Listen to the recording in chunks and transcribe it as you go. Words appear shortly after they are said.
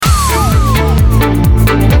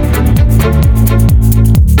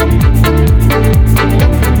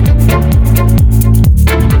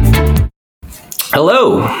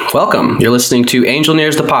Hello, welcome. You're listening to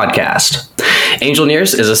Angelneers, the podcast.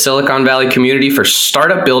 Angelneers is a Silicon Valley community for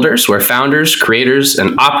startup builders where founders, creators,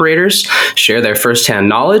 and operators share their firsthand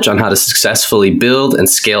knowledge on how to successfully build and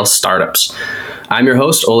scale startups. I'm your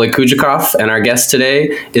host, Oleg Kujakov, and our guest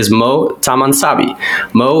today is Mo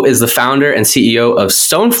Tahmasebi. Mo is the founder and CEO of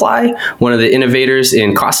Stonefly, one of the innovators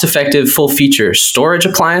in cost-effective, full-feature storage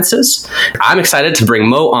appliances. I'm excited to bring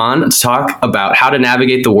Mo on to talk about how to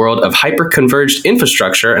navigate the world of hyperconverged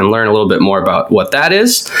infrastructure and learn a little bit more about what that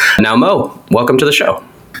is. Now, Mo, welcome to the show.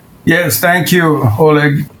 Yes, thank you,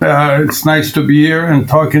 Oleg. It's nice to be here and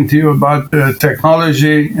talking to you about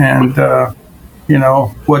technology and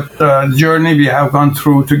what journey we have gone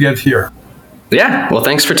through to get here. Yeah, well,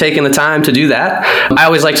 thanks for taking the time to do that. I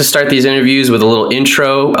always like to start these interviews with a little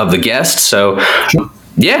intro of the guest. So,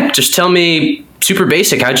 yeah, just tell me, super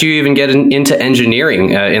basic, how'd you even get into engineering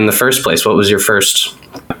in the first place? What was your first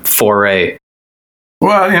foray?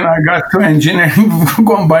 Well, I got to engineering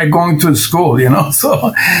by going to school,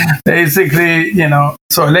 So basically,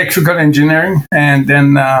 so electrical engineering, and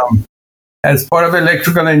then as part of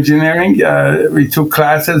electrical engineering, we took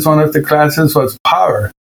classes. One of the classes was power.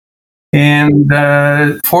 And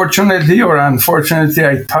fortunately or unfortunately,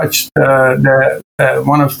 I touched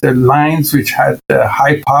one of the lines which had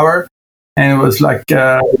high power. And it was like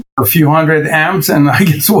a few hundred amps. And I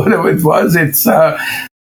guess whatever it was, it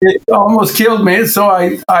almost killed me. So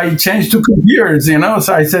I changed to computers,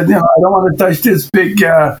 So I said, I don't want to touch this big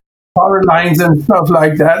power lines and stuff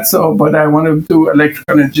like that. So, but I want to do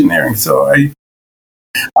electrical engineering. So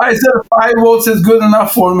I said 5 volts is good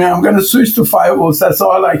enough for me. I'm going to switch to 5 volts. That's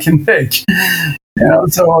all I can take.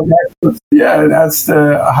 So that's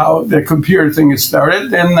how the computer thing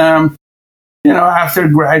started. And after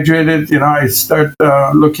graduated, I started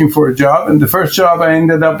looking for a job. And the first job I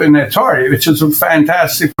ended up in Atari, which is a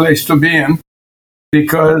fantastic place to be in,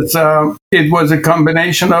 because it was a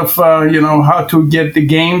combination of, how to get the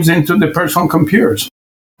games into the personal computers.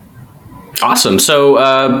 Awesome. So,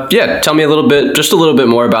 tell me a little bit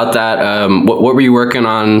more about that. What were you working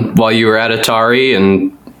on while you were at Atari,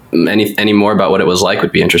 and any more about what it was like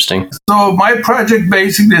would be interesting. So my project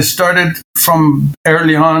basically started from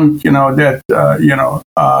early on,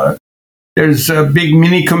 there's big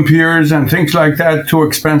mini computers and things like that, too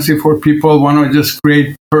expensive for people who want to just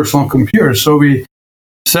create personal computers. So we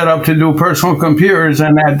set up to do personal computers.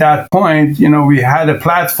 And at that point, we had a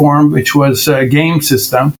platform which was a game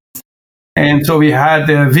system. And so we had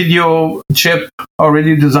a video chip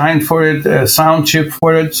already designed for it, a sound chip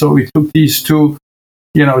for it. So we took these two,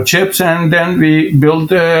 chips, and then we built,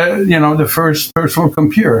 the first personal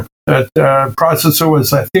computer. That processor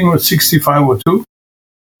was, I think, 6502,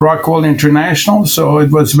 Rockwell International. So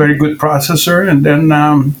it was a very good processor. And then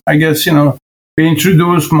I guess, we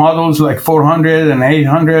introduced models like 400 and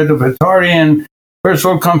 800 of Atari, and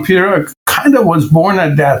personal computer kind of was born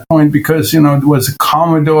at that point because, it was a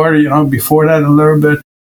Commodore, before that a little bit.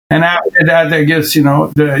 And after that, I guess,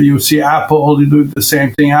 you see Apple, they do the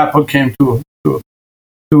same thing. Apple came to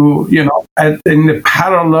in the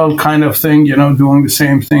parallel kind of thing, doing the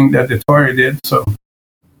same thing that Atari did. So,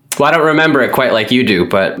 well, I don't remember it quite like you do,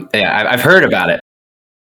 but yeah, I've heard about it.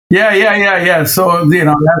 Yeah. So,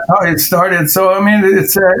 that's how it started. So, I mean,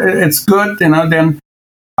 it's good, Then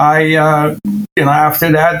I,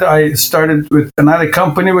 after that, I started with another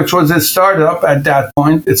company, which was a startup at that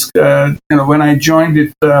point. It's, when I joined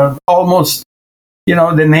it, almost,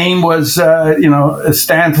 the name was,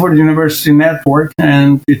 Stanford University Network,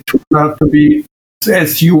 and it turned out to be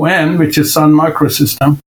SUN, which is Sun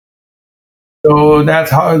Microsystem. So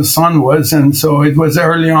that's how the Sun was. And so it was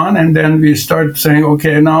early on. And then we started saying,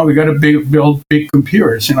 okay, now we got to build big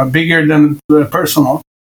computers, bigger than the personal.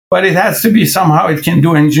 But it has to be somehow it can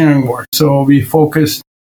do engineering work. So we focused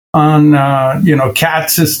on, CAD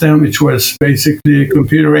system, which was basically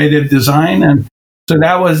computer-aided design. And so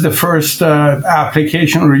that was the first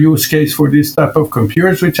application or use case for this type of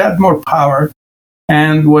computers, which had more power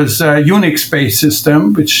and was a Unix-based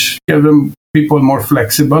system, which gave them people more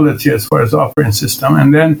flexibility as far as operating system.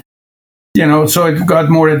 And then, so it got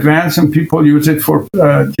more advanced and people use it for,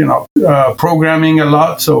 programming a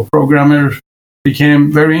lot. So programmers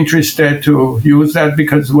became very interested to use that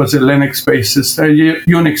because it was a Linux-based system,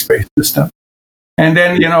 Unix-based system. And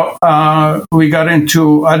then, we got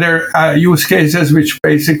into other use cases, which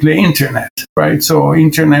basically internet, right? So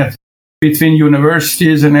internet between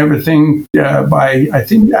universities and everything I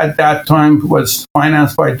think at that time was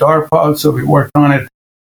financed by DARPA, so we worked on it.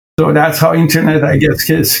 So that's how internet, I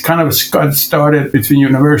guess, kind of got started between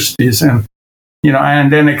universities and,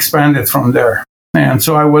 and then expanded from there. And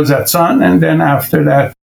so I was at Sun, and then after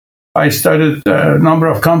that, I started a number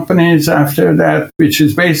of companies after that, which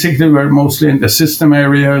is basically we're mostly in the system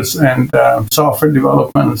areas and software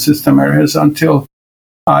development and system areas until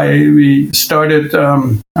we started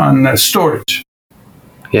on storage.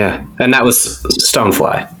 Yeah, and that was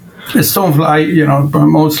Stonefly. Stonefly,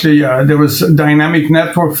 mostly there was a dynamic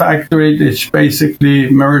network factory which basically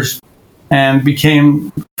merged and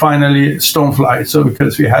became finally Stonefly. So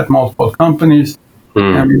because we had multiple companies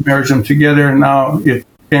and we merged them together, now it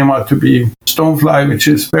came out to be Stonefly, which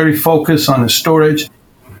is very focused on the storage.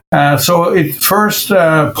 So it first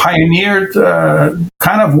pioneered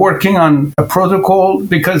kind of working on a protocol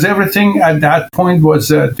because everything at that point was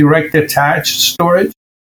direct attached storage.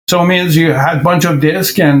 So it means you had a bunch of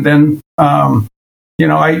disks, and then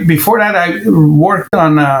before that I worked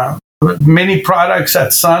on many products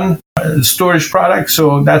at Sun, storage products.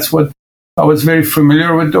 So that's what I was very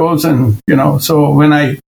familiar with those, and so when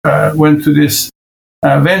I went to this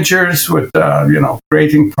ventures with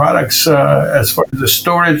creating products as far as the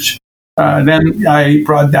storage, then I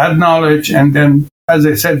brought that knowledge, and then as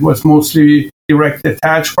I said was mostly direct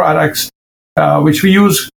attached products, which we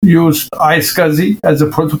used iSCSI as a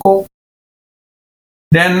protocol.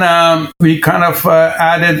 Then we kind of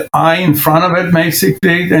added I in front of it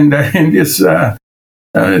basically, and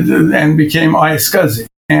and became iSCSI.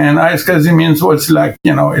 And iSCSI means what's like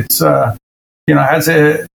it's has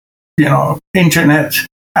a internet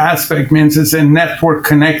aspect, means it's a network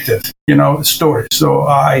connected storage. So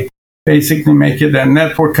I basically make it a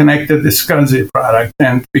network connected SCSI product,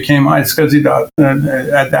 and became iSCSI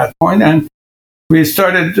at that point. And we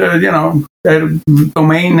started a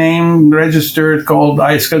domain name registered called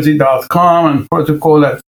iSCSI.com, and protocol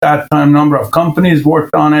at that time number of companies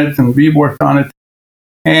worked on it, and we worked on it.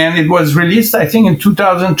 And it was released, I think, in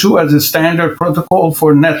 2002 as a standard protocol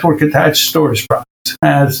for network attached storage products,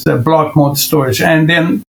 as the block mode storage. And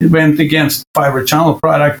then it went against Fiber Channel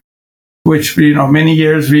product, which many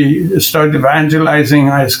years we started evangelizing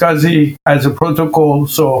iSCSI as a protocol.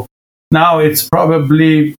 So now it's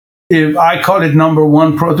probably, I call it number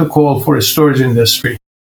one protocol for the storage industry.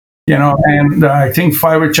 And I think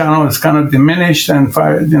Fiber Channel is kind of diminished, and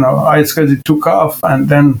iSCSI took off, and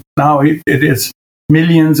then now it is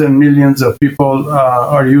millions and millions of people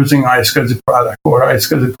are using iSCSI product or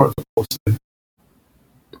iSCSI protocols.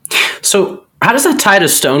 So how does that tie to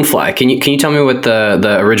Stonefly? Can you tell me what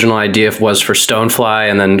the original idea was for Stonefly,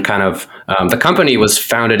 and then kind of the company was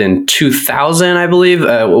founded in 2000, I believe.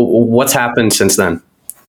 What's happened since then?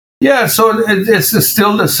 Yeah, so it's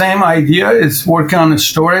still the same idea. It's working on the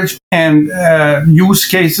storage and use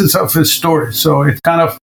cases of the storage. So it kind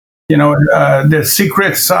of the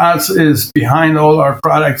secret sauce is behind all our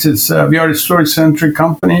products. It's we are storage-centric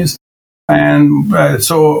companies, and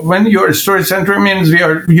so when you're storage-centric means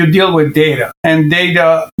you deal with data, and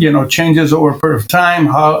data changes over a period of time.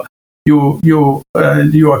 How you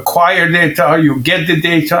acquire data, you get the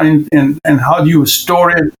data, and how do you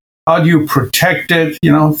store it? How do you protect it?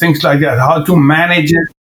 Things like that. How to manage it.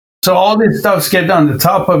 So all these stuffs get on the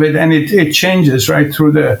top of it, and it changes right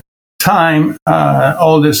through the time,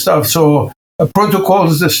 all this stuff. So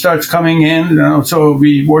protocols that starts coming in, so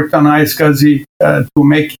we worked on iSCSI to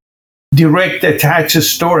make direct attached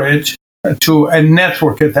storage to a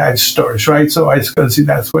network attached storage, right? So iSCSI,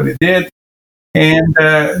 that's what it did. And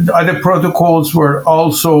the other protocols were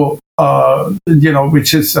also,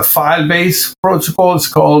 which is a file-based protocol. It's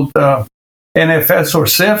called NFS or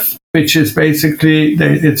CIF, which is basically,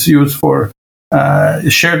 it's used for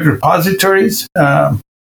shared repositories.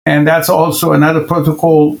 And that's also another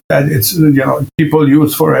protocol that it's people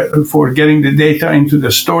use for getting the data into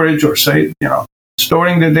the storage, or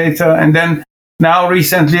storing the data. And then now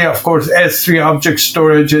recently, of course, S3 object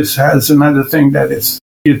storage has another thing that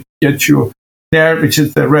it gets you there, which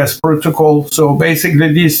is the REST protocol. So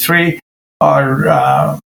basically, these three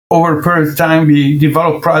are over a period of time we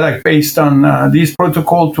develop product based on these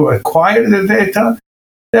protocols to acquire the data.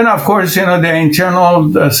 Then, of course, the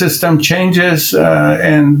internal system changes,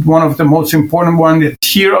 and one of the most important one, the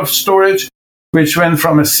tier of storage, which went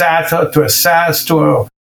from a SATA to a SAS to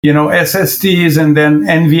SSDs and then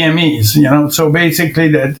NVMEs. So basically,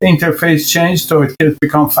 the interface changed, so it has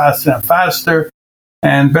become faster and faster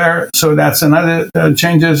and better. So that's another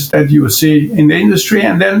changes that you see in the industry.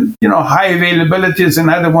 And then high availability is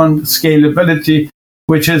another one, scalability,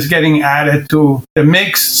 which is getting added to the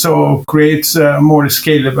mix, so creates more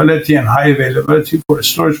scalability and high availability for a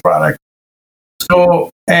storage product. So,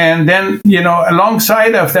 and then,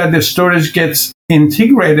 alongside of that, the storage gets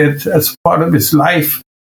integrated as part of its life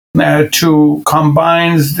to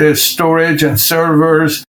combines the storage and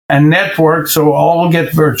servers and network, so all get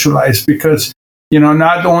virtualized, because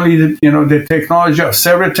not only the technology of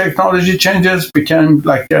several technology changes became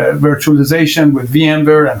like virtualization with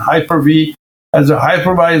VMware and Hyper-V as a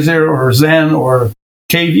hypervisor or Zen or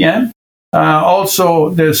KVM. Also,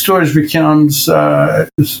 the storage becomes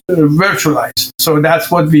virtualized. So that's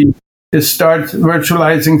what we start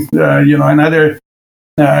virtualizing. Another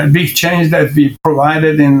big change that we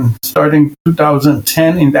provided in starting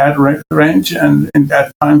 2010 in that range and in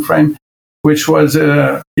that time frame, which was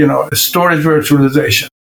storage virtualization,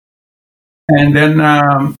 and then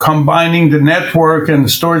combining the network and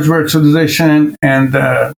storage virtualization and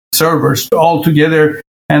servers all together,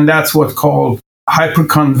 and that's what's called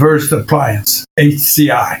hyperconverged appliance,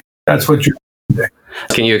 HCI. That's what you.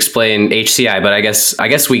 Can you explain HCI? But I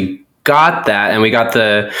guess we got that, and we got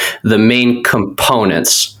the main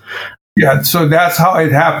components. Yeah, so that's how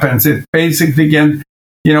it happens. It basically, again,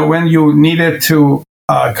 when you needed to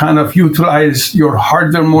kind of utilize your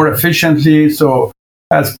hardware more efficiently. So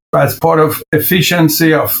as part of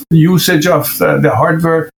efficiency of usage of the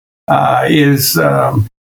hardware is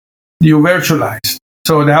you virtualize.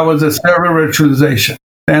 So that was a server virtualization.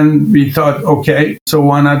 Then we thought, okay, so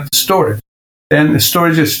why not storage? Then the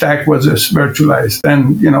storage stack was virtualized.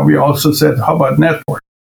 Then, we also said, how about network?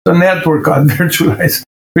 So network got virtualized,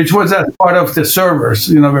 which was as part of the servers,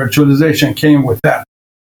 virtualization came with that.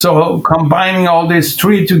 So combining all these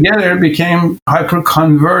three together became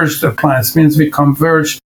hyperconverged appliance, means we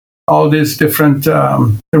converge all these different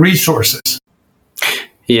resources.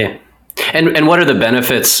 Yeah. And what are the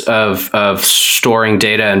benefits of storing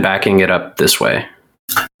data and backing it up this way?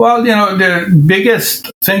 Well, the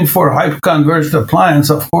biggest thing for hyperconverged appliance,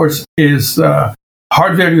 of course, is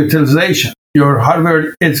hardware utilization. Your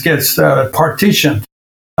hardware, it gets partitioned,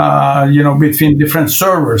 between different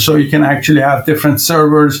servers. So you can actually have different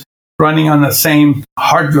servers running on the same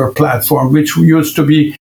hardware platform, which used to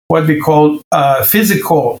be what we call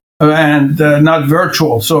physical and not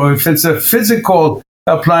virtual. So if it's a physical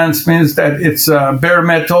appliance, means that it's bare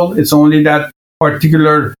metal. It's only that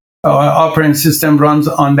particular operating system runs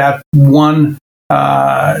on that one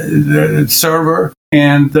server,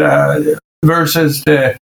 and versus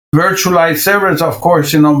the virtualized servers, of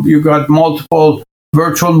course, you got multiple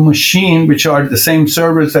virtual machine, which are the same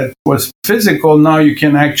servers that was physical. Now you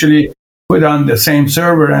can actually put on the same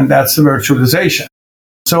server, and that's virtualization.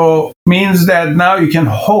 So means that now you can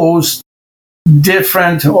host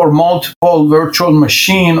different or multiple virtual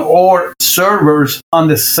machine or servers on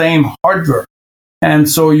the same hardware. And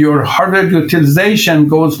so your hardware utilization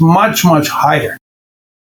goes much, much higher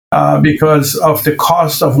because of the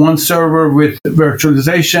cost of one server with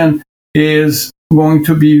virtualization is going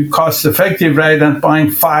to be cost effective rather than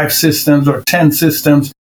buying 5 systems or 10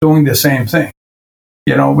 systems doing the same thing.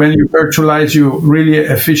 When you virtualize, you really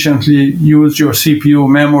efficiently use your CPU,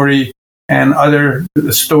 memory, and other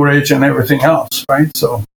storage and everything else, right?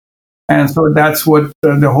 So that's what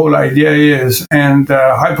the whole idea is. And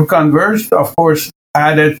hyperconverged, of course,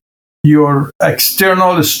 added your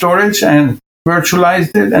external storage and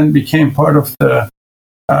virtualized it and became part of the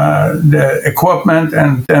equipment,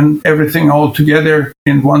 and then everything all together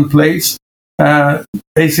in one place.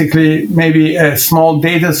 Basically, maybe a small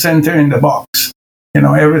data center in the box.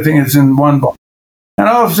 Everything is in one box. And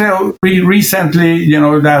also, we recently,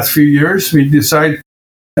 last few years, we decided,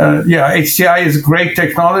 HCI is great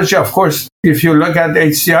technology. Of course, if you look at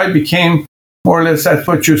HCI, became more or less that's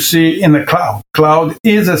what you see in the cloud. Cloud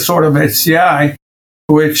is a sort of HCI,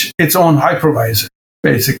 which its own hypervisor,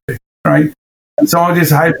 basically, right? And some of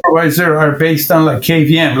these hypervisors are based on like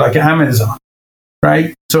KVM, like Amazon,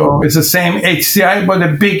 right? So it's the same HCI, but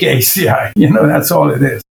a big HCI, that's all it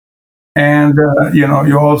is. And,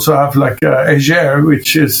 you also have like Azure,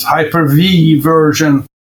 which is Hyper-V version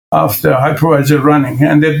of the hypervisor running.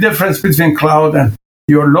 And the difference between cloud and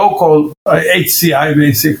your local HCI,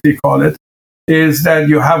 basically call it, is that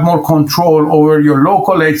you have more control over your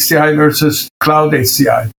local HCI versus cloud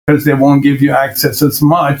HCI, because they won't give you access as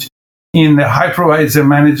much in the hypervisor,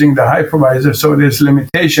 managing the hypervisor. So there's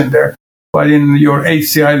limitation there. But in your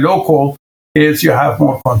HCI local, is you have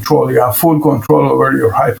more control. You have full control over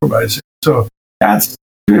your hypervisor. So that's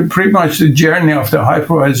pretty much the journey of the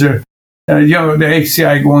hypervisor. The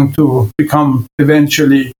HCI going to become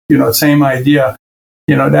eventually, same idea,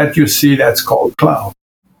 that you see, that's called cloud.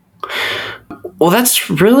 Well, that's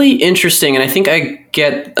really interesting. And I think I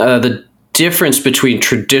get the difference between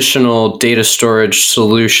traditional data storage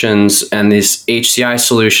solutions and this HCI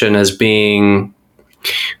solution as being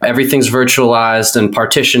everything's virtualized and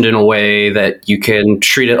partitioned in a way that you can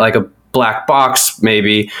treat it like a black box,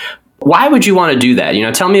 maybe. Why would you want to do that?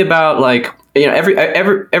 Tell me about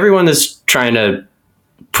everyone is trying to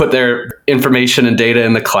put their information and data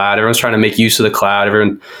in the cloud. Everyone's trying to make use of the cloud.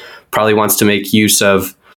 Everyone probably wants to make use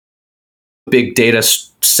of big data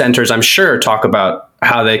centers. I'm sure talk about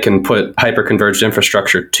how they can put hyperconverged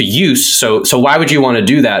infrastructure to use. So why would you want to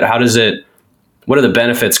do that? What are the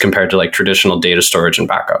benefits compared to like traditional data storage and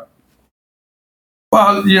backup?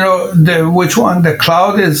 Well, which one? The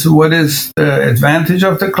cloud is what is the advantage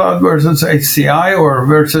of the cloud versus HCI or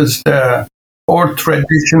versus the or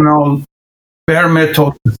traditional bare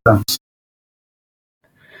metal systems?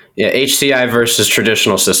 Yeah, HCI versus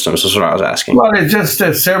traditional systems is what I was asking. Well, it's just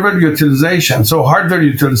a server utilization, so hardware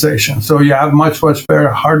utilization. So you have much better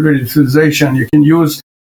hardware utilization. You can use,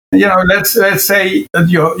 let's say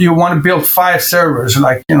you want to build 5 servers,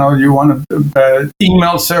 like you want to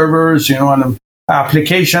email servers, you want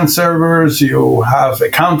application servers, you have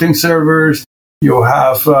accounting servers, you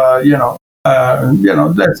have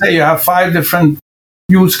let's say you have 5 different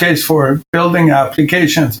use cases for building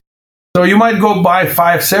applications. So you might go buy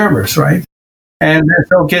 5 servers, right? And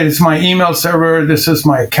it's okay, it's my email server, this is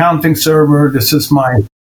my accounting server, this is my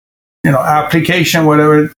application,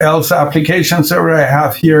 whatever else application server I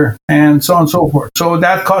have here, and so on and so forth. So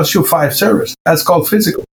that costs you 5 servers. That's called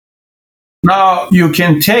physical. Now you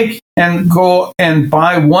can take and go and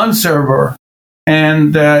buy 1 server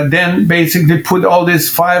and then basically put all these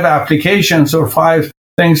 5 applications or 5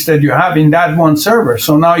 things that you have in that 1 server.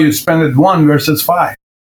 So now you spend it 1 versus 5.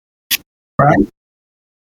 Right?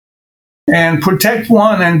 And protect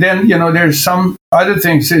 1, and then there's some other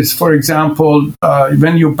things. Is for example,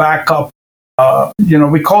 when you back up,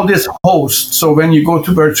 we call this host. So when you go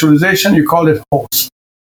to virtualization, you call it host.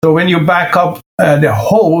 So when you back up the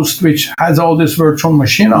host, which has all this virtual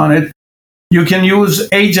machine on it, you can use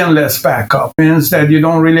agentless backup. Means that you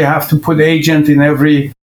don't really have to put agent in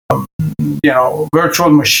every virtual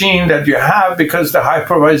machine that you have, because the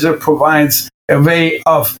hypervisor provides a way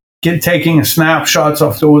of taking snapshots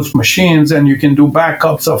of those machines, and you can do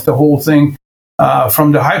backups of the whole thing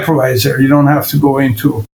from the hypervisor. You don't have to go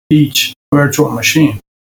into each virtual machine.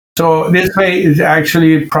 So this way is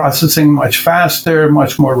actually processing much faster,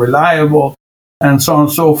 much more reliable, and so on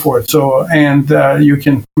and so forth. So, and you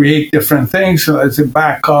can create different things as a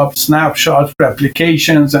backup, snapshots,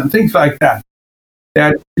 replications, and things like that.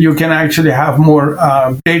 That you can actually have more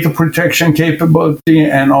data protection capability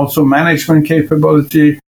and also management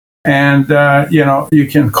capability. And, you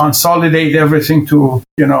can consolidate everything to,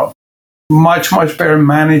 much better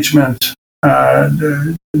management,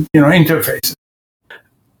 interfaces.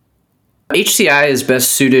 HCI is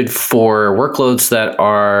best suited for workloads that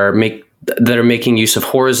are making use of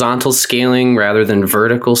horizontal scaling rather than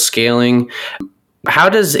vertical scaling. How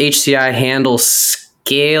does HCI handle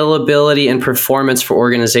scalability and performance for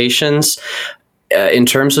organizations in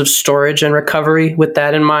terms of storage and recovery? With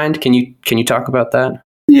that in mind, can you talk about that?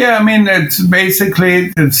 Yeah, I mean, it's basically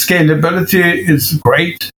the scalability is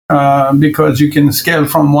great because you can scale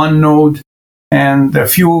from 1 node and a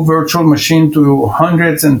few virtual machines to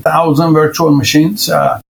hundreds and thousands virtual machines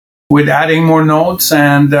with adding more nodes.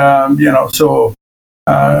 And, so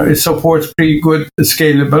it supports pretty good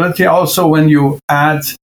scalability. Also, when you add,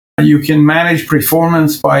 you can manage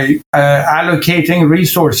performance by allocating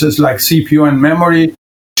resources like CPU and memory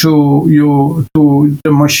to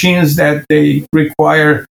the machines that they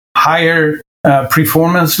require higher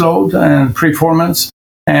performance load and performance.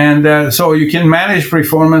 And so you can manage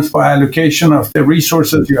performance by allocation of the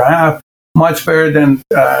resources you have much better than,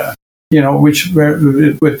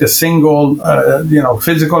 with the single,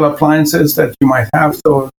 physical appliances that you might have.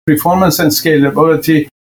 So performance and scalability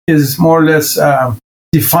is more or less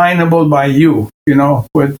definable by you,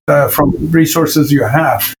 from resources you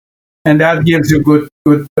have. And that gives you good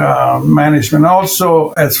management.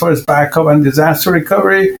 Also, as far as backup and disaster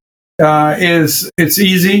recovery, it's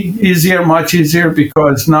much easier,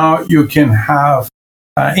 because now you can have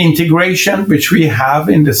integration, which we have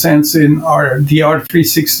in the sense in our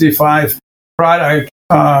DR365 product,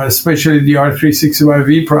 especially the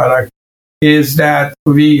DR365V product, is that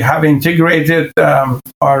we have integrated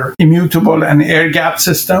our immutable and air gap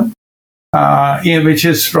system. Which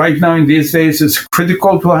is right now in these days is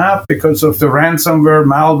critical to have because of the ransomware,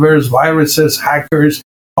 malwares, viruses, hackers,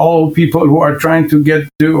 all people who are trying to get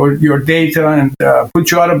to your data and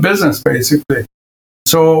put you out of business, basically.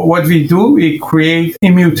 So what we do, we create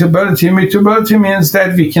immutability. Immutability means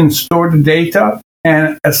that we can store the data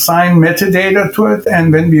and assign metadata to it,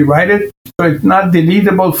 and when we write it, so it's not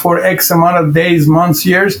deletable for X amount of days, months,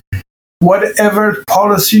 years. Whatever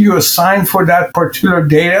policy you assign for that particular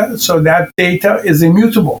data, so that data is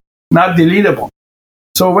immutable, not deletable.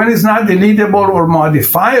 So when it's not deletable or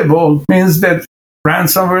modifiable, means that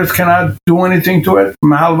Ransomwares cannot do anything to it.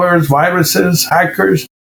 Malwares, viruses, hackers,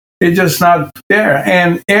 it's just not there.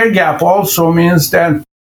 And air gap also means that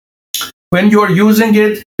when you're using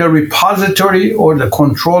it, the repository or the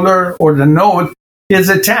controller or the node is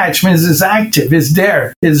attached, means it's active, it's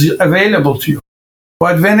there, it's available to you.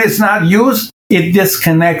 But when it's not used, it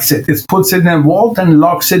disconnects it. It puts it in a vault and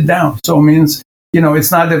locks it down. So it means,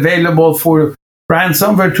 it's not available for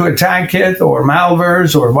ransomware to attack it, or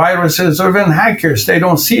malwares or viruses or even hackers. They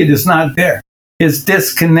don't see it. It's not there. It's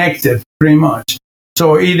disconnected pretty much.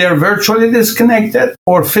 So either virtually disconnected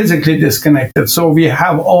or physically disconnected. So we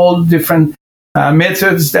have all different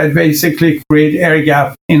methods that basically create air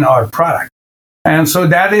gap in our product. And so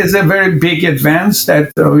that is a very big advance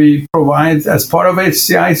that we provide as part of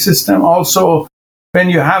HCI system. Also, when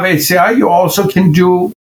you have HCI, you also can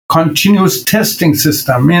do continuous testing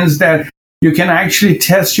system. Means that you can actually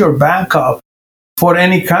test your backup for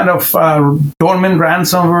any kind of dormant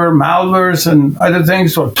ransomware, malwares, and other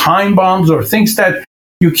things, or time bombs, or things that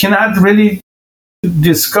you cannot really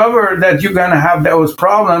discover that you're going to have those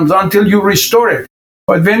problems until you restore it.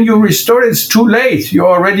 But when you restore it, it's too late. You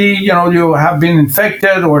already, you have been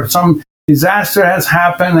infected, or some disaster has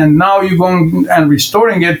happened, and now you're going and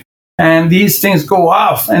restoring it, and these things go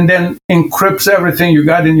off and then encrypts everything you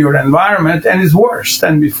got in your environment, and it's worse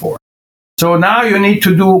than before. So now you need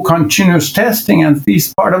to do continuous testing, and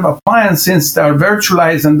these part of appliance, since they are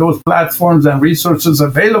virtualized and those platforms and resources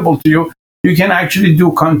available to you, you can actually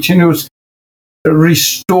do continuous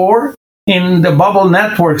restore in the bubble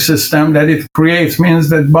network system that it creates. Means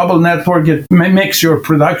that bubble network, it mimics your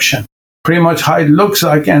production, pretty much how it looks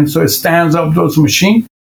like. And so it stands up those machines,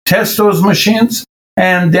 tests those machines,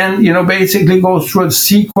 and then, basically goes through a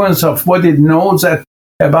sequence of what it knows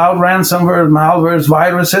about ransomware, malwares,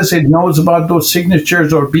 viruses. It knows about those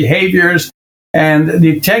signatures or behaviors and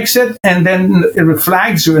detects it, and then it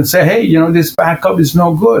flags you and say, hey, this backup is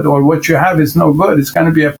no good, or what you have is no good. It's going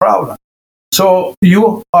to be a problem. So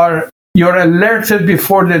you're alerted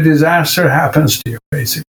before the disaster happens to you,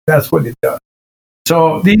 basically. That's what it does.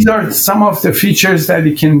 So these are some of the features that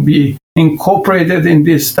it can be incorporated in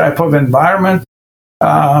this type of environment,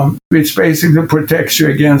 which basically protects you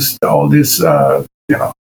against all these,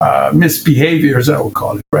 misbehaviors, I would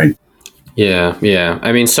call it, right? Yeah.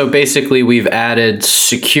 I mean, so basically we've added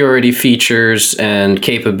security features and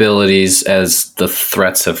capabilities as the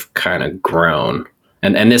threats have kind of grown.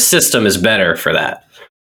 And this system is better for that.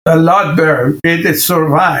 A lot better. It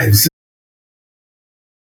survives.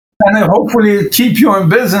 And hopefully keep you in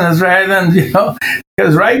business, right? And,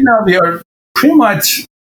 because right now we are pretty much,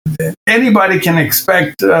 anybody can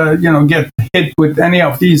expect, get hit with any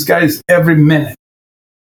of these guys every minute.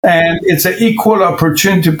 And it's an equal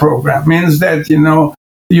opportunity program. Means that,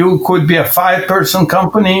 you could be a 5-person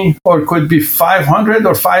company, or it could be 500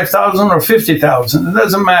 or 5,000 or 50,000. It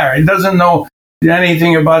doesn't matter. It doesn't know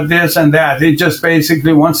anything about this and that. It just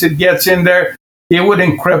basically, once it gets in there, it would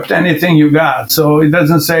encrypt anything you got. So it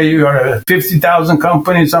doesn't say you're a 50,000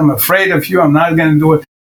 company, so I'm afraid of you, I'm not going to do it.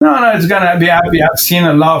 No, it's going to be happy. I've seen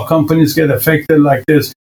a lot of companies get affected like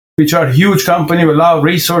this, which are huge company with a lot of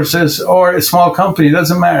resources, or a small company. It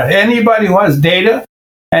doesn't matter. Anybody who has data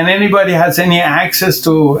and anybody has any access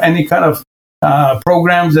to any kind of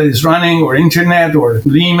programs that is running, or internet, or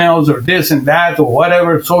emails, or this and that, or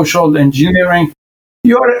whatever, social engineering,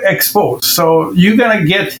 you're exposed. So you're going to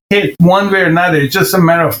get hit one way or another. It's just a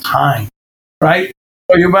matter of time, right?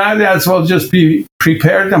 So you might as well just be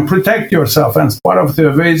prepared and protect yourself. And part of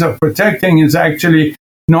the ways of protecting is actually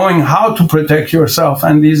knowing how to protect yourself.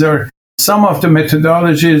 And these are some of the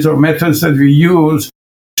methodologies or methods that we use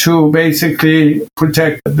to basically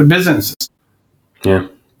protect the businesses. Yeah.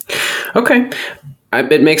 Okay.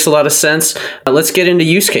 It makes a lot of sense. Let's get into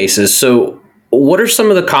use cases. So what are some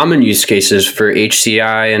of the common use cases for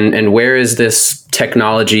HCI, and where is this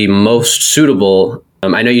technology most suitable?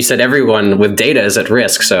 I know you said everyone with data is at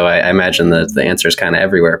risk, so I imagine that the answer is kind of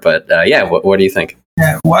everywhere. But what do you think?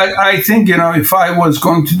 Yeah, well, I think, if I was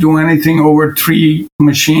going to do anything over 3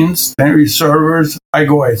 machines, 3 servers, I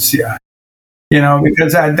go HCI.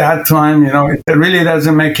 Because at that time, it really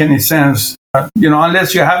doesn't make any sense,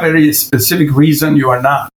 unless you have a very specific reason you are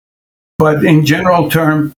not. But in general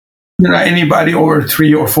term, anybody over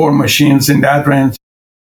 3 or 4 machines in that range,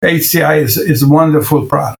 HCI is a wonderful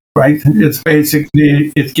product, right? It's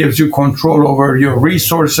basically, it gives you control over your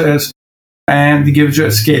resources, and it gives you a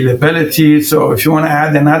scalability. So if you want to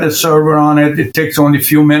add another server on it, it takes only a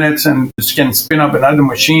few minutes and you can spin up another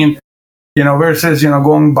machine, versus,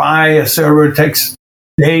 going buy a server takes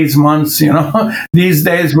days, months, These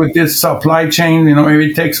days with this supply chain,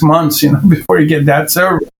 maybe it takes months, before you get that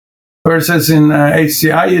server. versus in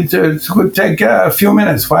HCI, it could take a few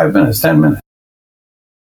minutes, 5 minutes, 10 minutes.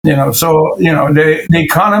 So the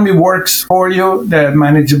economy works for you, the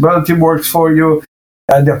manageability works for you,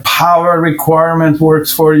 the power requirement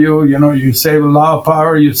works for you. You save a lot of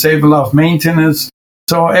power, you save a lot of maintenance.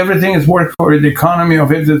 So everything is worked for you. The economy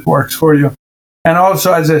of it works for you. And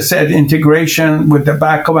also, as I said, integration with the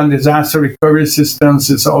backup and disaster recovery systems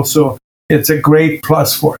it's a great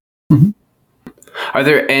plus for it. Mm-hmm. Are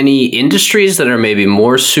there any industries that are maybe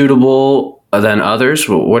more suitable than others?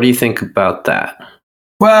 What do you think about that?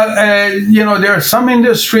 Well, there are some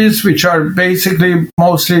industries which are basically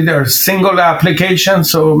mostly they're single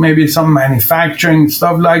applications, so maybe some manufacturing,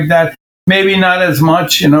 stuff like that. Maybe not as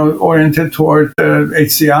much, oriented toward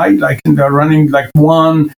HCI, like they're running like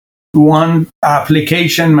one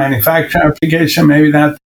application, manufacturing application, maybe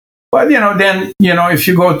that. But, then, if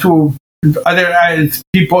you go to other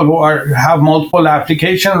people who have multiple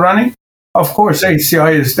applications running, of course,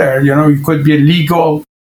 HCI is there. It could be legal.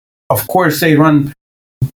 Of course, they run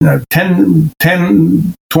 10,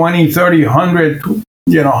 20, 30, 100,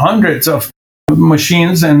 hundreds of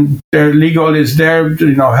machines, and their legal is there,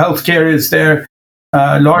 healthcare is there,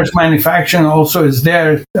 large manufacturing also is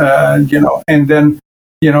there, and then,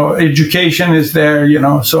 education is there,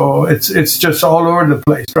 so it's just all over the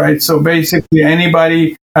place, right? So basically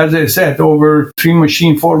anybody, as I said, over 4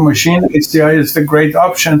 machine, HCI is the great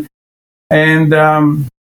option. And,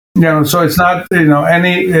 so it's not,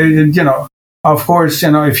 of course,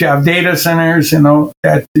 if you have data centers,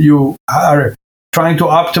 that you are trying to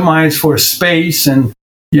optimize for space and,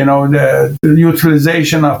 the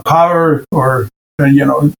utilization of power or,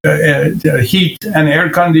 the heat and air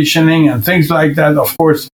conditioning and things like that. Of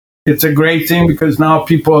course, it's a great thing because now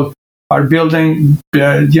people are building,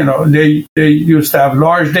 they used to have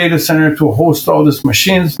large data center to host all these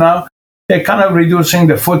machines. Now they're kind of reducing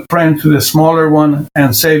the footprint to the smaller one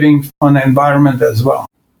and saving on the environment as well.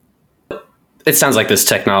 It sounds like this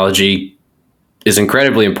technology is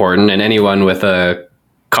incredibly important, and anyone with a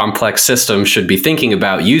complex system should be thinking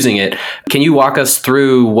about using it. Can you walk us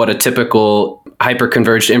through what a typical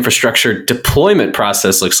hyperconverged infrastructure deployment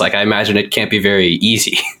process looks like? I imagine it can't be very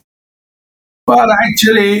easy. Well,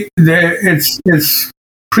 actually, it's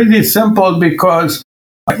pretty simple because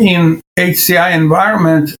in HCI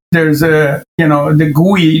environment, there's the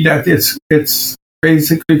GUI that it's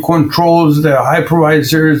basically controls the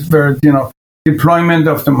hypervisors, where deployment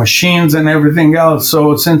of the machines and everything else.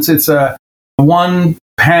 So since it's a one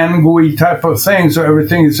pan GUI type of thing, so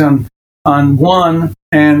everything is on one,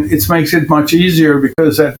 and it makes it much easier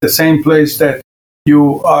because at the same place that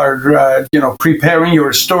you are, preparing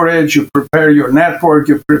your storage, you prepare your network,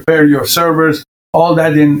 you prepare your servers, all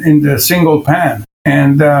that in the single pan.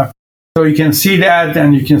 And so you can see that,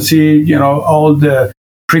 and you can see, all the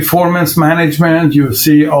performance management, you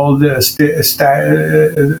see all the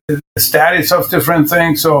status of different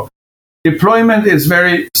things. So deployment is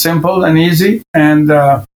very simple and easy, and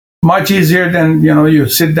much easier than, you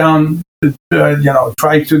sit down,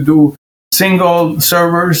 try to do single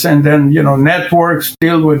servers and then, networks,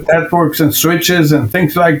 deal with networks and switches and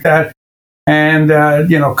things like that. And,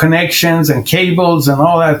 connections and cables and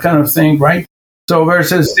all that kind of thing, right? So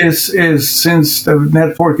versus this is, since the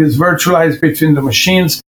network is virtualized between the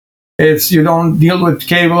machines, you don't deal with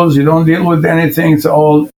cables, you don't deal with anything. It's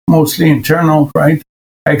all mostly internal, right?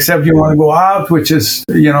 Except you want to go out, which is,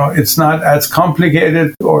 it's not as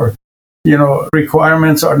complicated, or,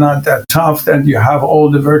 requirements are not that tough, that you have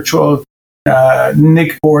all the virtual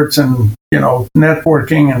NIC ports and,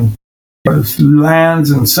 networking and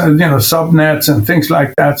LANs and, subnets and things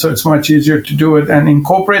like that. So it's much easier to do it, and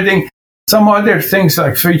incorporating some other things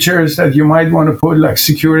like features that you might want to put, like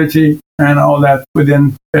security and all that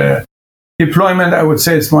within deployment, I would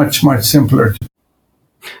say it's much, much simpler.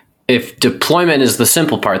 If deployment is the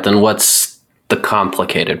simple part, then what's the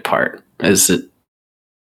complicated part? Is it?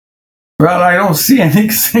 Well, I don't see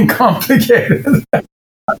anything complicated.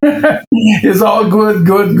 It's all good.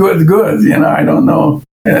 I don't know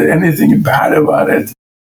anything bad about it.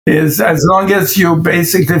 Is as long as you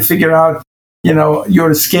basically figure out,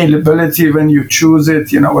 your scalability when you choose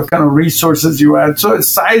it, what kind of resources you add. So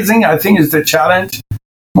sizing, I think, is the challenge.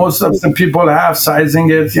 Most of the people have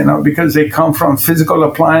sizing it, because they come from physical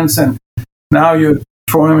appliance, and now you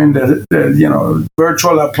throw them in the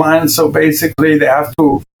virtual appliance. So basically they have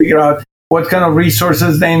to figure out what kind of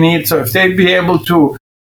resources they need. So if they'd be able to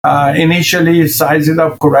initially size it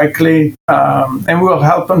up correctly, and we'll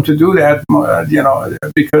help them to do that,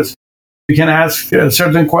 because you can ask a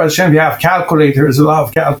certain question. We have calculators, a lot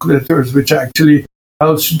of calculators, which actually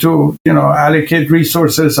helps you to, allocate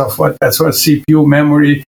resources of that's what CPU,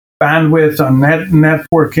 memory, bandwidth, on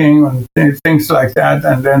networking, on things like that,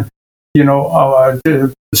 and then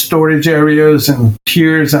the storage areas and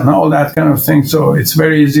tiers and all that kind of thing. So it's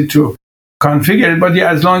very easy to configure it. But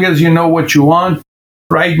yeah, as long as you know what you want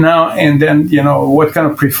right now, and then what kind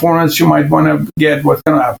of performance you might want to get, what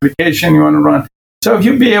kind of application you want to run. So if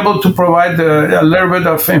you be able to provide a little bit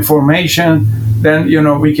of information, then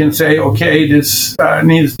we can say, okay, this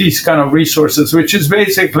needs these kind of resources, which is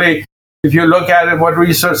basically, if you look at it, what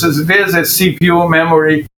resources it is, it's CPU,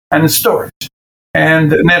 memory, and storage,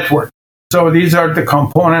 and network. So these are the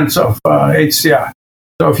components of HCI.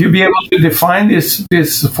 So if you be able to define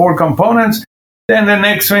these 4 components, then the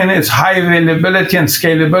next one is high availability and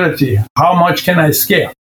scalability. How much can I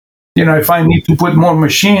scale? If I need to put more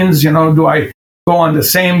machines, do I go on the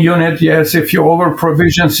same unit? Yes. If you over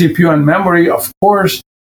provision CPU and memory, of course,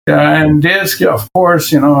 and disk, of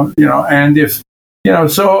course, and if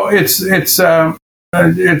so it's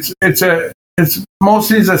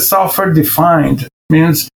mostly the software defined.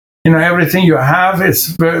 Means everything you have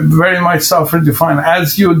is very much software defined.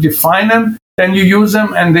 As you define them, then you use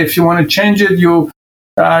them, and if you want to change it, you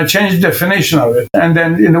change the definition of it, and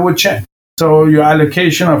then it would change. So your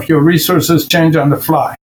allocation of your resources change on the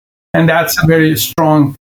fly, and that's a very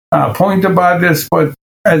strong point about this. But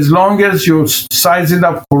as long as you size it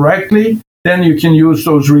up correctly, then you can use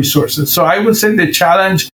those resources. So I would say the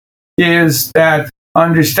challenge is that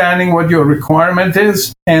understanding what your requirement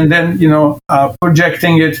is, and then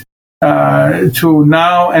projecting it to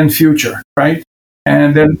now and future, right?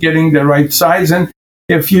 And then getting the right size. And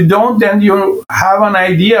if you don't, then you have an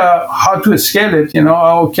idea how to scale it.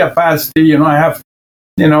 Capacity. I have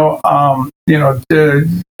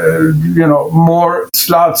more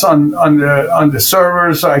slots on the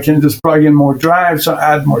server, so I can just plug in more drives, so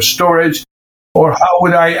add more storage. Or how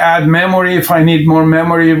would I add memory if I need more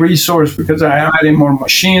memory resource because I am adding more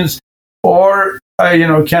machines? Or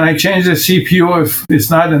can I change the CPU if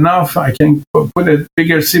it's not enough? I can put a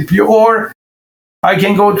bigger CPU, or I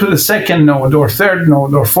can go to the second node or third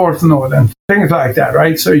node or fourth node and things like that,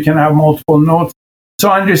 right? So you can have multiple nodes.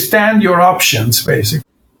 So understand your options, basically.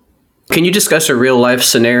 Can you discuss a real life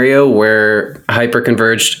scenario where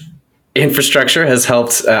hyperconverged infrastructure has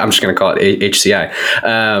helped, I'm just going to call it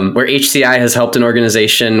HCI, where HCI has helped an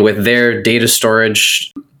organization with their data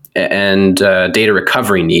storage and data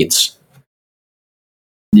recovery needs?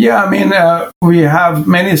 Yeah, we have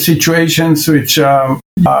many situations which,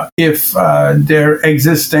 if their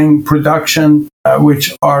existing production,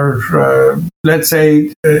 which are, let's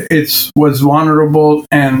say, it was vulnerable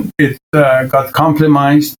and it got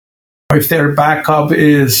compromised, if their backup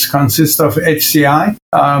consists of HCI,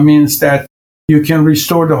 means that you can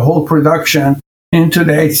restore the whole production into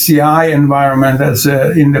the HCI environment as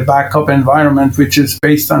in the backup environment, which is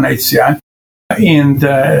based on HCI. And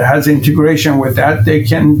has integration with that. They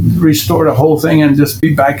can restore the whole thing and just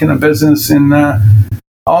be back in the business in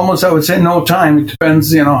almost, I would say, no time. It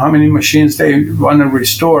depends, how many machines they want to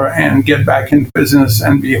restore and get back in business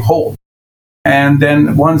and be whole. And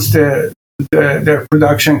then once their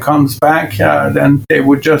production comes back, then they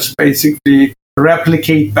would just basically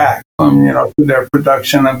replicate back to their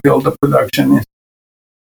production and build the production.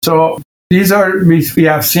 So these are, we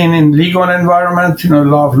have seen in legal environment, a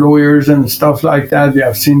lot of lawyers and stuff like that. We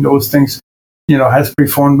have seen those things, has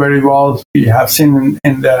performed very well. We have seen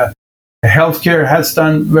in the healthcare has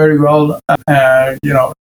done very well,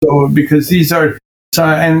 so because these are,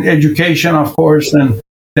 and education, of course, and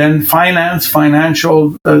then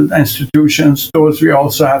financial institutions, those we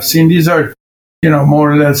also have seen. These are,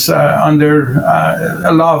 more or less under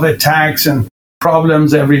a lot of attacks and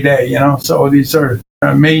problems every day, so these are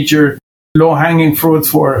major low-hanging fruit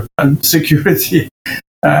for security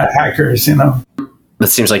hackers, That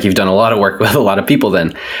seems like you've done a lot of work with a lot of people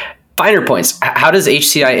then. Finer points. How does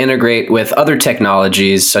HCI integrate with other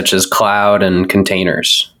technologies such as cloud and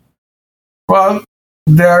containers? Well,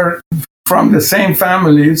 they're from the same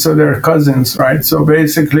family, so they're cousins, right? So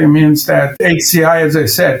basically it means that HCI, as I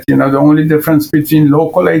said, the only difference between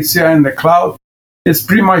local HCI and the cloud is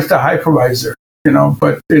pretty much the hypervisor,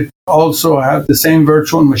 but it also has the same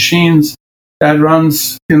virtual machines that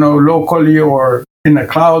runs, locally or in the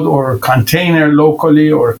cloud, or container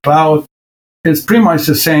locally or cloud. It's pretty much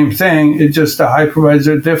the same thing. It's just the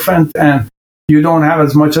hypervisor different, and you don't have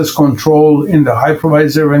as much as control in the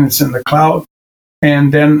hypervisor when it's in the cloud.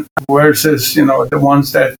 And then versus, the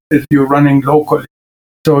ones that if you're running locally.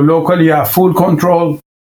 So locally you have full control,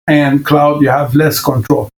 and cloud you have less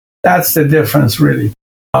control. That's the difference, really,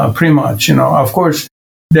 pretty much. Of course,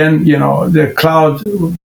 then, the cloud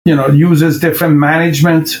uses different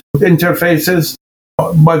management interfaces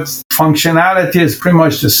but functionality is pretty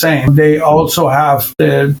much the same. They also have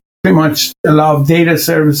pretty much a lot of data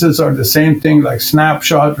services are the same thing, like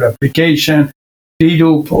snapshot, replication,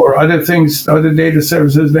 dedupe, or other things, other data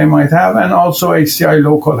services they might have. And also HCI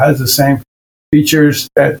Local has the same features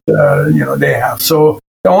that they have. So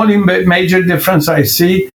the only major difference I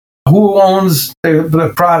see, who owns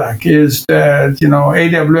the product, is that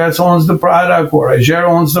AWS owns the product or Azure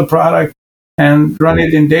owns the product and run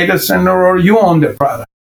it in data center, or you own the product,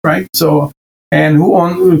 right? So, and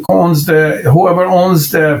whoever owns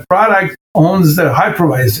the product owns the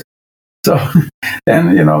hypervisor. So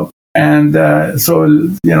then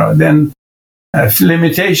then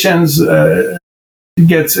limitations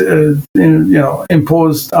gets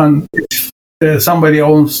imposed on if somebody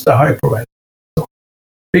owns the hypervisor. So,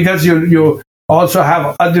 because you also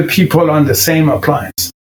have other people on the same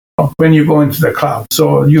appliance when you go into the cloud.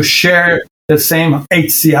 So you share the same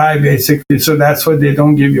HCI basically. So that's why they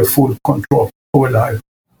don't give you full control over the hypervisor.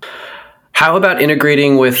 How about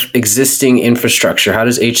integrating with existing infrastructure? How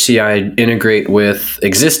does HCI integrate with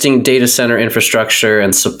existing data center infrastructure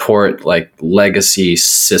and support like legacy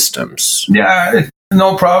systems? Yeah,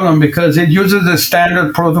 no problem, because it uses the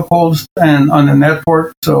standard protocols and on the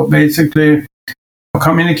network. So basically,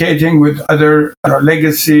 communicating with other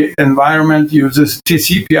legacy environment uses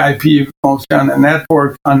TCP/IP mostly on the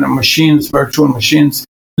network, on the machines, virtual machines,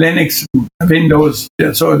 Linux, Windows.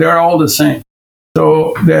 So they're all the same.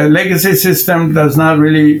 So the legacy system does not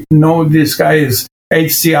really know this guy is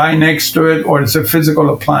HCI next to it or it's a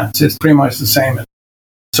physical appliance. It's pretty much the same.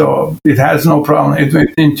 So it has no problem.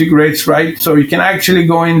 It integrates right. So you can actually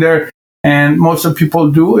go in there, and most of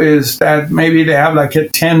people do is that maybe they have like a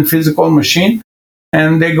 10 physical machine,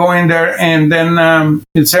 and they go in there and then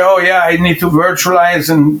you say, oh yeah, I need to virtualize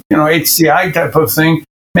and HCI type of thing.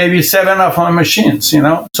 Maybe 7 of my machines,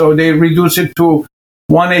 So they reduce it to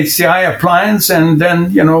one HCI appliance, and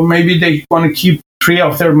then maybe they want to keep 3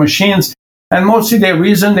 of their machines. And mostly the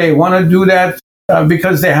reason they want to do that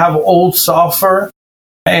because they have old software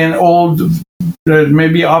and old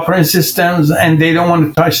maybe operating systems, and they don't want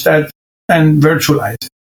to touch that and virtualize it,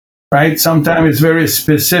 right? Sometimes it's very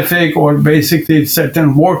specific, or basically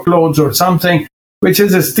certain workloads or something, which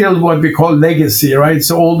is still what we call legacy, right?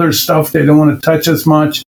 It's older stuff they don't want to touch as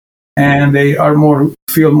much, and they are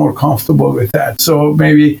feel more comfortable with that. So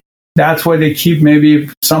maybe that's why they keep maybe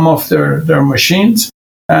some of their machines,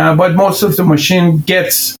 but most of the machine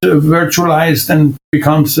gets virtualized and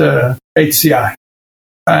becomes HCI.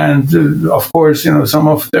 And of course, some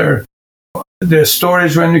of the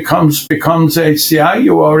storage, when it becomes HCI,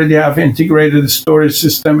 you already have integrated the storage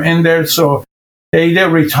system in there. So they either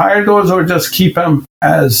retire those or just keep them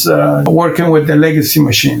as working with the legacy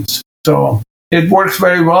machines. So it works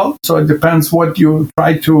very well. So it depends what you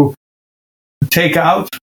try to take out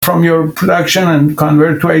from your production and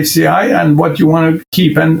convert to HCI and what you want to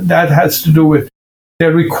keep. And that has to do with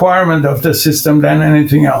the requirement of the system than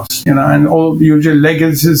anything else. And all usually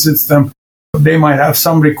legacy system, they might have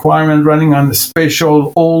some requirement running on the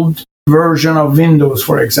special old version of Windows,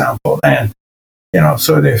 for example. And,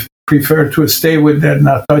 so they prefer to stay with that,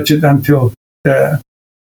 not touch it until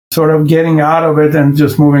sort of getting out of it and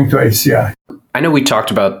just moving to HCI. I know we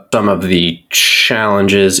talked about some of the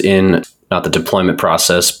challenges in not the deployment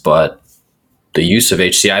process, but the use of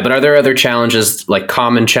HCI. But are there other challenges, like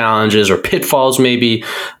common challenges or pitfalls maybe,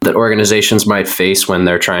 that organizations might face when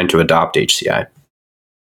they're trying to adopt HCI?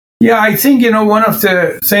 Yeah, I think, one of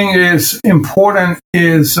the things is important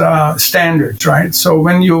is standards, right? So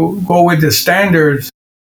when you go with the standards,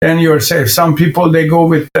 then you're safe. Some people, they go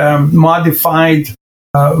with modified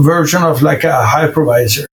version of like a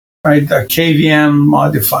hypervisor, right? A KVM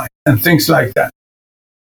modified and things like that.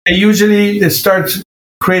 They start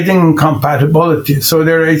creating compatibility. So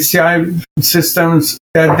there are HCI systems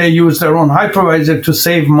that they use their own hypervisor to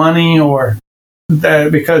save money, or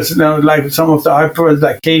because like some of the hypervisors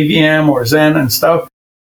like KVM or Zen and stuff,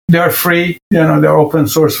 they're free. They're open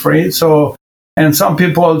source free. So, and some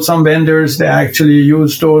vendors, they actually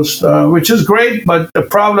use those, which is great. But the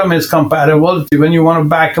problem is compatibility. When you want to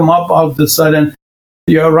back them up, all of a sudden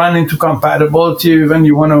you run into compatibility. When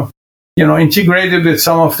you want to integrate it with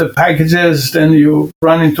some of the packages, then you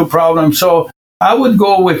run into problems. So I would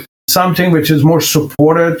go with something which is more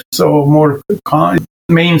supported, so more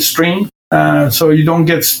mainstream, so you don't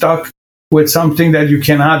get stuck with something that you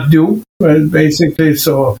cannot do, basically.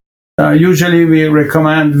 So usually we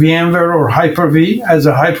recommend VMware or Hyper-V as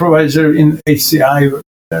a hypervisor in HCI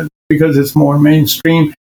because it's more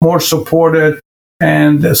mainstream, more supported,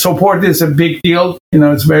 and support is a big deal.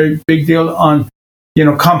 It's a very big deal on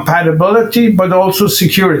compatibility, but also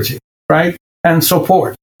security, right? and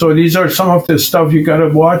support. So these are some of the stuff you got to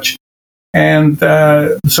watch. And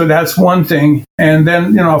so that's one thing. And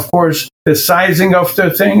then, of course, the sizing of the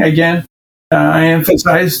thing, again, I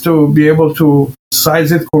emphasize to be able to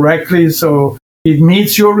size it correctly so it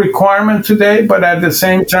meets your requirement today, but at the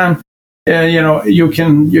same time, you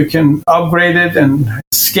can upgrade it and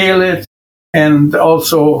scale it, and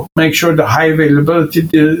also make sure the high availability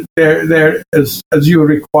there as you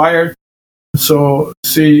require. So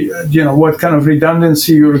see, what kind of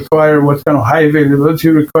redundancy you require, what kind of high availability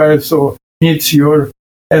you require, so meets your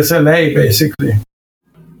SLA basically.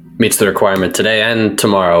 Meets the requirement today and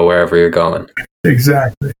tomorrow, wherever you're going.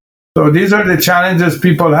 Exactly. So these are the challenges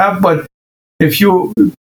people have, but if you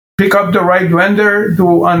pick up the right vendor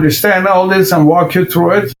to understand all this and walk you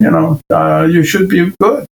through it, you should be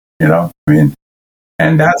good.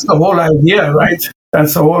 And that's the whole idea, right?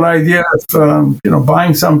 That's the whole idea of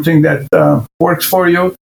buying something that works for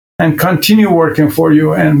you and continue working for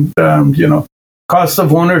you, and cost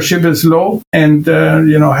of ownership is low, and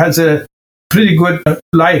has a pretty good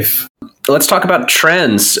life. Let's talk about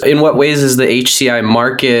trends. In what ways is the HCI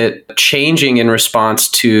market changing in response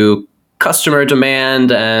to customer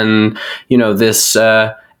demand and, this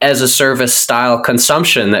as a service style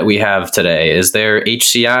consumption that we have today? Is there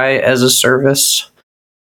HCI as a service?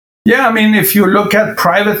 Yeah, if you look at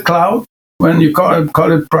private cloud, when you call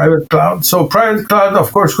it private cloud. So private cloud,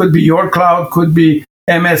 of course, could be your cloud, could be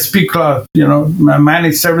MSP cloud,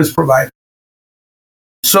 managed service provider.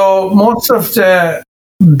 So most of the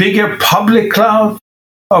bigger public cloud,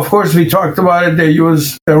 of course, we talked about it. They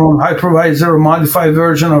use their own hypervisor or modified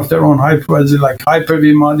version of their own hypervisor, like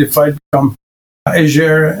Hyper-V modified become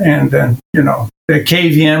Azure, and then, the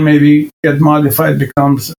KVM maybe get modified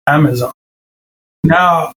becomes Amazon.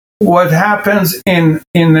 Now, what happens in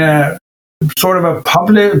a sort of a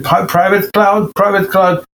private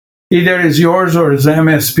cloud either is yours or is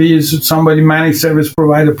MSPs, somebody managed service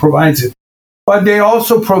provider provides it. But they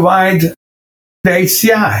also provide the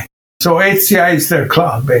HCI. So HCI is their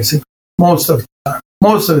cloud, basically, most of the time.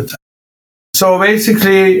 So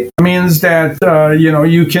basically, it means that,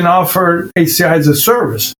 you can offer HCI as a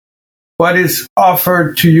service, but it's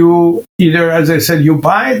offered to you either, as I said, you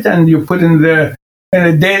buy it and you put in a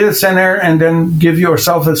data center and then give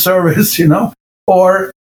yourself a service,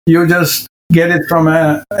 or you just get it from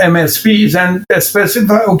MSPs and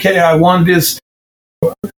specify, okay, I want this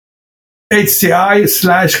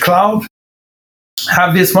HCI/cloud,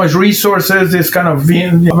 have this much resources, this kind of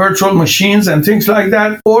virtual machines and things like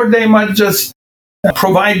that, or they might just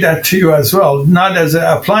provide that to you as well, not as an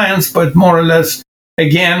appliance, but more or less,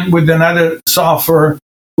 again, with another software,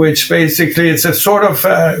 which basically it's a sort of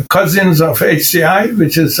cousins of HCI,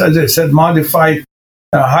 which is, as I said, modified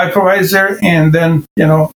hypervisor, and then,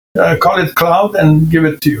 call it cloud and give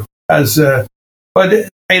it to you but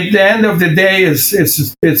at the end of the day, it's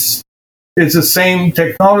the same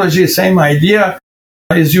technology, same idea,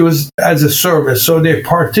 is used as a service. So they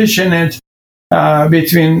partition it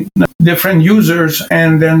between different users,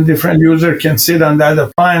 and then different user can sit on that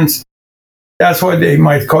appliance. That's why they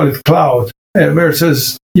might call it cloud.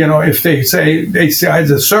 Versus, if they say HCI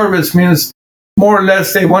as a service, means more or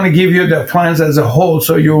less they want to give you the appliance as a whole,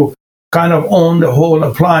 so you kind of own the whole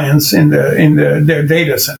appliance in their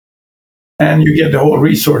data center, and you get the whole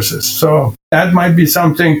resources. So that might be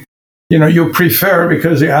something you prefer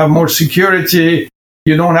because you have more security,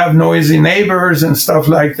 you don't have noisy neighbors and stuff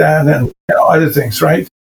like that, and other things, right?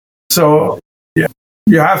 So yeah,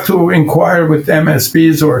 you have to inquire with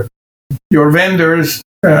MSPs or your vendors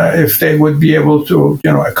if they would be able to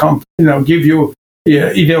give you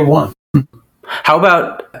either one. How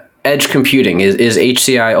about edge computing? Is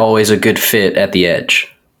HCI always a good fit at the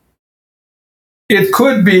edge? It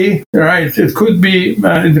could be, right? It could be.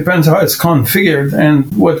 It depends how it's configured and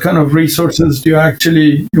what kind of resources you want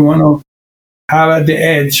to have at the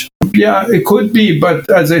edge. Yeah, it could be, but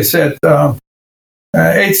as I said,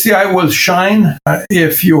 HCI will shine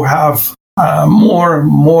if you have more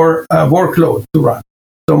workload to run,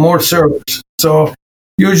 so more servers. So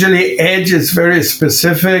usually edge is very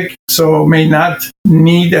specific, so may not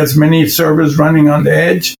need as many servers running on the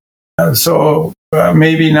edge. So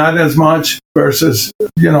maybe not as much versus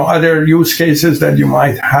other use cases that you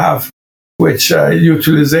might have, which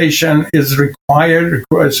utilization is required,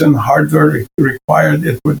 and hardware required.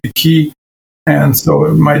 It would be key, and so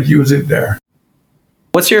it might use it there.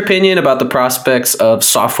 What's your opinion about the prospects of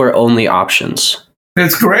software-only options?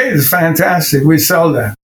 It's great. It's fantastic. We sell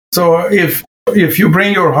that. So if you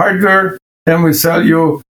bring your hardware, then we sell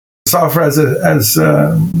you software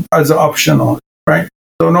as optional, right?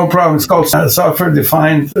 So no problem. It's called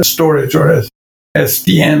software-defined storage, or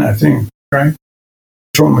SDN, I think. right?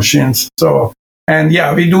 Virtual machines. So, and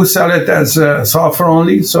yeah, we do sell it as software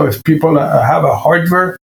only. So if people have a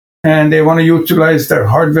hardware and they want to utilize their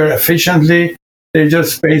hardware efficiently, they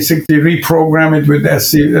just basically reprogram it with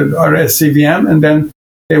or SCVM, and then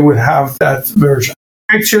they would have that version.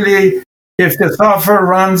 Actually, if the software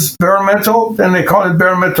runs bare metal, then they call it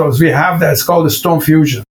bare metals. We have that. It's called the Stone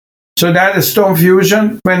Fusion. So that is Stone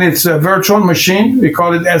Fusion. When it's a virtual machine, we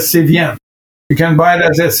call it SCVM. You can buy it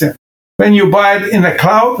as SCVM. When you buy it in the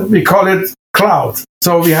cloud, we call it cloud.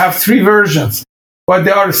 So we have 3 versions, but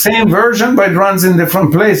they are the same version, but it runs in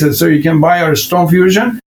different places. So you can buy our Stone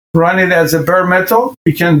Fusion, run it as a bare metal.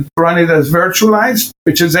 You can run it as virtualized,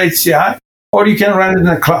 which is HCI, or you can run it in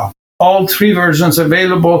the cloud. All 3 versions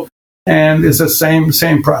available, and it's the same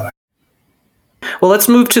product. Well, let's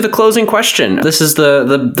move to the closing question. This is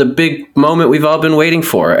the big moment we've all been waiting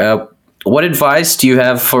for. What advice do you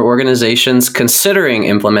have for organizations considering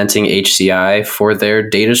implementing HCI for their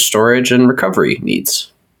data storage and recovery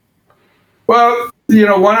needs? Well,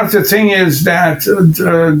 one of the things is that,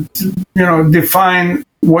 define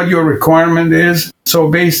what your requirement is. So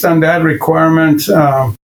based on that requirement,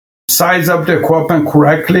 size up the equipment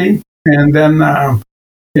correctly. And then,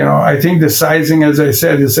 I think the sizing, as I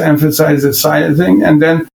said, is emphasize the sizing. And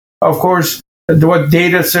then, of course, what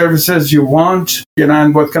data services you want,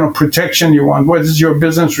 and what kind of protection you want. What is your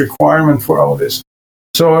business requirement for all this?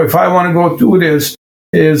 So if I want to go do this,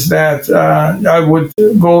 is that I would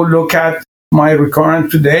go look at my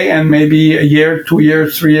requirement today and maybe a year, 2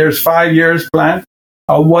 years, 3 years, 5 years plan,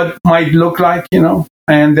 what might look like,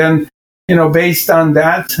 and then, based on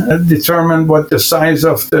that, determine what the size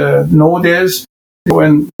of the node is,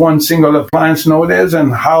 when one single appliance node is,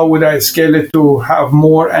 and how would I scale it to have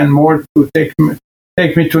more and more to take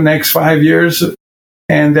me to next 5 years.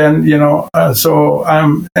 And then, so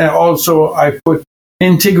also I put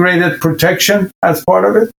integrated protection as part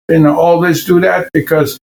of it. Always do that,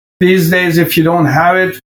 because these days, if you don't have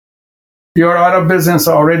it, you're out of business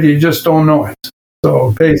already. You just don't know it.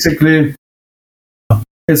 So basically,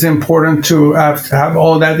 it's important to have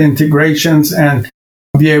all that integrations and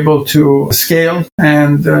be able to scale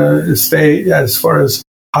and stay as far as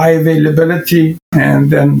high availability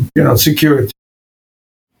and then, security.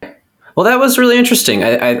 Well, that was really interesting.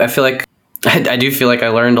 I feel like I do feel like I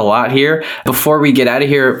learned a lot here. Before we get out of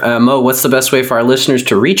here, Mo, what's the best way for our listeners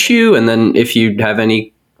to reach you? And then if you have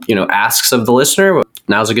any, asks of the listener,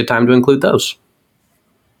 now's a good time to include those.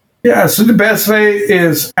 Yeah, so the best way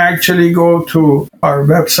is actually go to our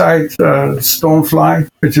website, Stonefly,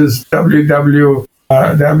 which is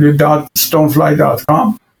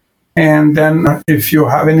www.stonefly.com. And then if you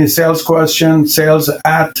have any sales questions,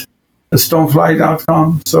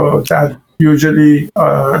 sales@stonefly.com. So that usually,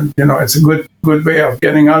 it's a good way of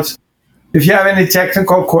getting us. If you have any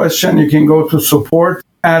technical question, you can go to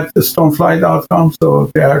support@stonefly.com.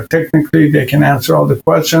 So they can answer all the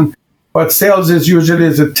questions. But sales is usually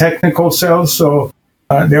a technical sales, so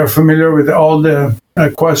they're familiar with all the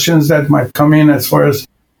questions that might come in as far as,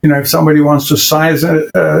 if somebody wants to size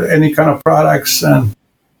any kind of products and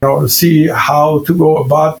see how to go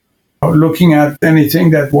about looking at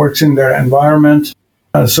anything that works in their environment.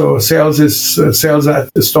 So sales is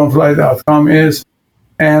sales@stonefly.com is.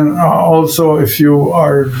 And also, if you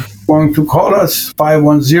are going to call us,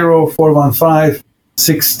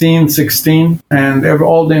 510-415-1616, and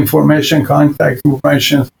all the information, contact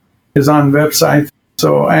information is on website.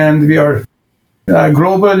 So, and we are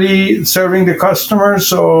globally serving the customers.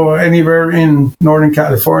 So anywhere in Northern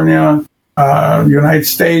California, United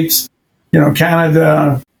States,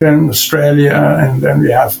 Canada, then Australia, and then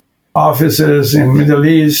we have offices in Middle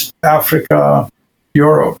East, Africa,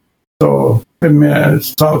 Europe, so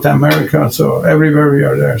South America. So everywhere we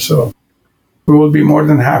are there. So we will be more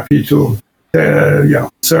than happy to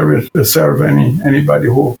serve anybody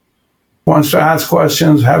who wants to ask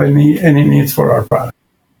questions, have any needs for our product.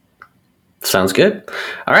 Sounds good.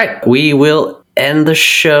 All right, we will end the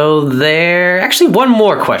show there. Actually, one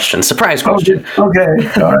more question. Surprise question. Okay.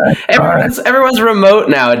 All right. Everyone's remote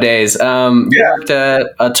nowadays. You worked at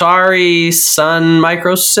Atari, Sun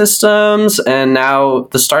Microsystems, and now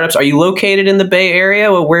the startups. Are you located in the Bay Area?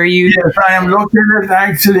 Or where are you? Yes, I am located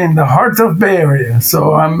actually in the heart of Bay Area.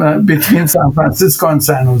 So I'm between San Francisco and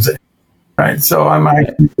San Jose. Right. So I'm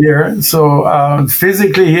actually here. So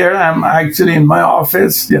physically here, I'm actually in my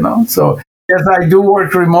office, So yes, I do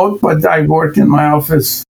work remote, but I work in my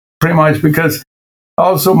office pretty much because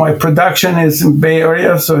also my production is in Bay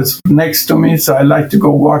Area, so it's next to me. So I like to go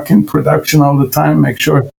walk in production all the time, make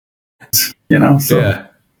sure, So. Yeah.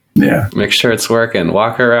 Yeah. Make sure it's working.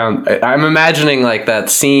 Walk around. I'm imagining like that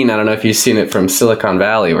scene. I don't know if you've seen it from Silicon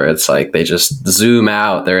Valley, where it's like they just zoom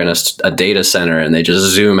out. They're in a data center and they just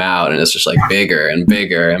zoom out, and it's just like bigger and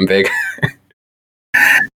bigger and bigger.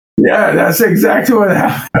 Yeah, that's exactly what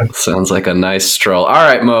happened. Sounds like a nice stroll. All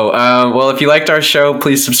right, Mo. Well, if you liked our show,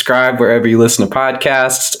 please subscribe wherever you listen to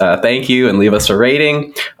podcasts. Thank you, and leave us a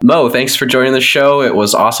rating. Mo, thanks for joining the show. It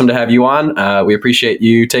was awesome to have you on. We appreciate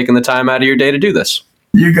you taking the time out of your day to do this.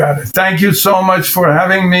 You got it. Thank you so much for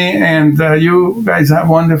having me, and you guys have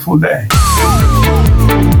a wonderful day.